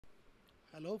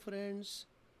Hello friends,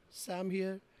 Sam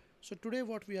here. So today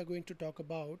what we are going to talk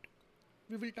about,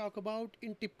 we will talk about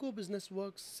in Tibco Business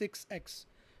Works 6X.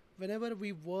 Whenever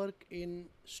we work in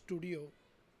studio,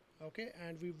 okay,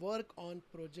 and we work on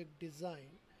project design,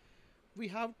 we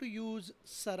have to use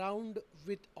surround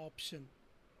with option.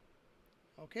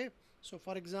 Okay, so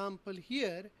for example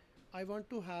here, I want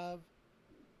to have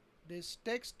this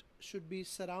text should be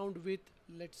surround with,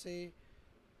 let's say,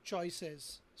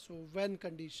 choices. So when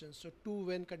conditions, so two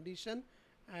when condition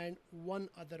and one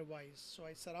otherwise. So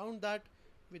I surround that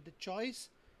with the choice.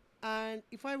 And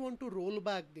if I want to roll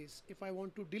back this, if I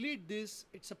want to delete this,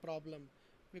 it's a problem,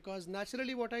 because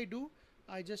naturally what I do,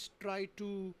 I just try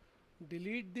to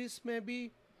delete this,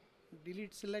 maybe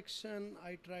delete selection,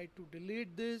 I try to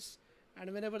delete this,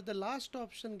 and whenever the last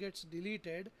option gets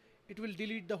deleted, it will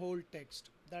delete the whole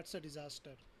text. That's a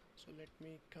disaster. So let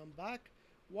me come back.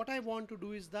 What I want to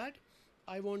do is that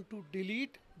I want to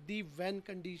delete the when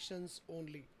conditions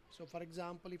only. So for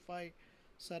example, if I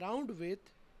surround with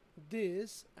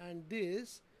this and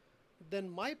this, then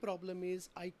my problem is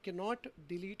I cannot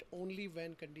delete only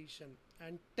when condition,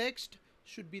 and text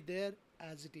should be there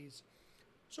as it is.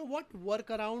 So what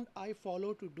workaround I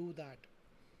follow to do that?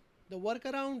 The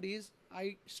workaround is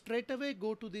I straight away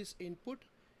go to this input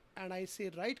and I say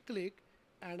right click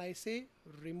and I say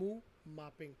remove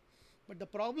mapping. But the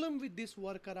problem with this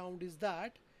workaround is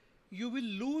that you will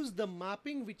lose the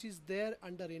mapping which is there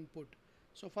under input.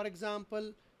 So for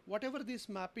example, whatever this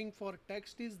mapping for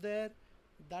text is there,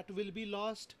 that will be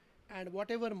lost, and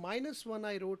whatever -1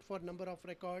 I wrote for number of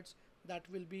records, that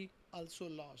will be also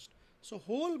lost. So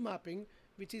whole mapping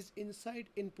which is inside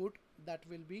input, that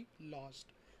will be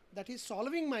lost. That is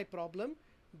solving my problem,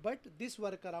 but this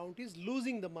workaround is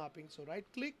losing the mapping. So right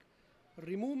click,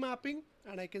 remove mapping,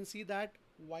 and I can see that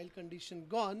while condition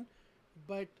gone,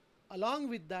 but along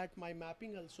with that my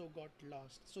mapping also got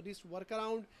lost. So this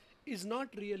workaround is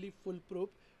not really foolproof,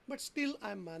 but still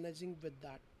I'm managing with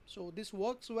that. So this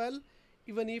works well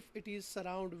even if it is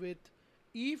surround with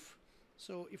if.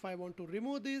 So if I want to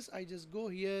remove this, I just go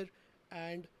here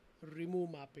and remove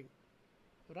mapping,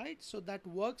 right? So that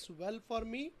works well for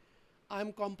me.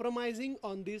 I'm compromising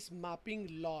on this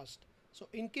mapping lost. So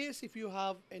in case if you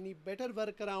have any better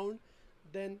workaround,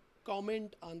 then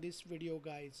comment on this video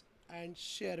guys and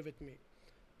share with me.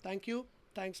 Thank you.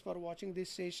 Thanks for watching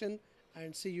this session,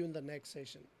 and see you in the next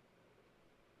session.